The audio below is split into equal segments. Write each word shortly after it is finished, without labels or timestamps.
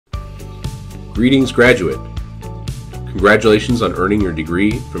Greetings, graduate. Congratulations on earning your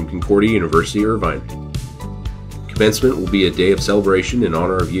degree from Concordia University Irvine. Commencement will be a day of celebration in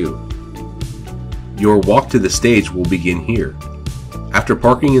honor of you. Your walk to the stage will begin here. After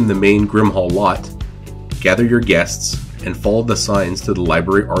parking in the main Grimm Hall lot, gather your guests and follow the signs to the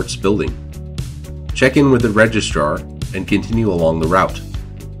Library Arts building. Check in with the registrar and continue along the route.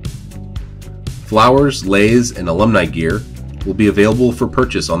 Flowers, leis, and alumni gear will be available for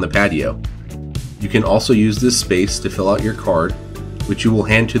purchase on the patio. You can also use this space to fill out your card, which you will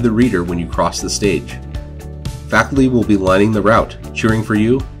hand to the reader when you cross the stage. Faculty will be lining the route, cheering for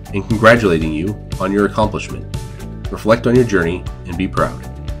you and congratulating you on your accomplishment. Reflect on your journey and be proud.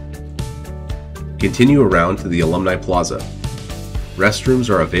 Continue around to the Alumni Plaza. Restrooms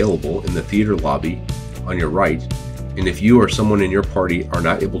are available in the theater lobby on your right, and if you or someone in your party are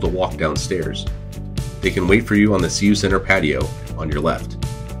not able to walk downstairs, they can wait for you on the CU Center patio on your left.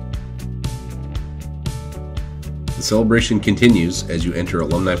 The celebration continues as you enter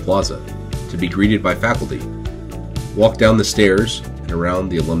Alumni Plaza to be greeted by faculty. Walk down the stairs and around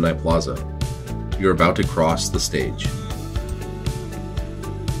the Alumni Plaza. You're about to cross the stage.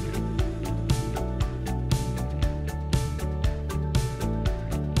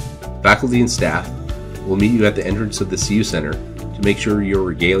 Faculty and staff will meet you at the entrance of the CU Center to make sure your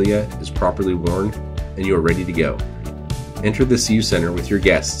regalia is properly worn and you are ready to go. Enter the CU Center with your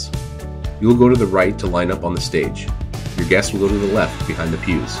guests. You will go to the right to line up on the stage. Your guests will go to the left behind the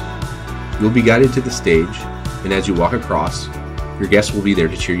pews. You will be guided to the stage, and as you walk across, your guests will be there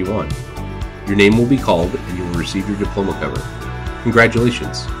to cheer you on. Your name will be called and you will receive your diploma cover.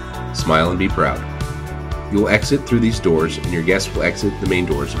 Congratulations. Smile and be proud. You will exit through these doors and your guests will exit the main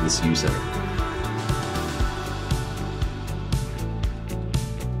doors of the CU Center.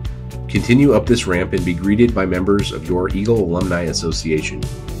 Continue up this ramp and be greeted by members of your Eagle Alumni Association.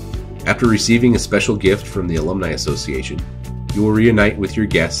 After receiving a special gift from the Alumni Association, you will reunite with your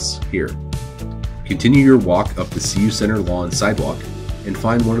guests here. Continue your walk up the CU Center lawn sidewalk and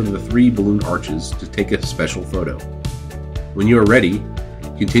find one of the 3 balloon arches to take a special photo. When you are ready,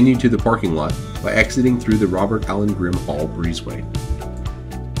 continue to the parking lot by exiting through the Robert Allen Grimm Hall breezeway.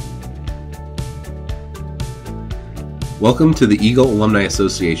 Welcome to the Eagle Alumni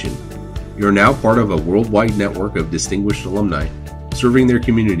Association. You are now part of a worldwide network of distinguished alumni serving their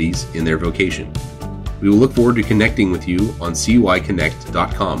communities in their vocation. We will look forward to connecting with you on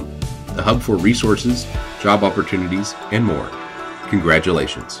CUIConnect.com, the hub for resources, job opportunities, and more.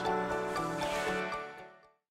 Congratulations.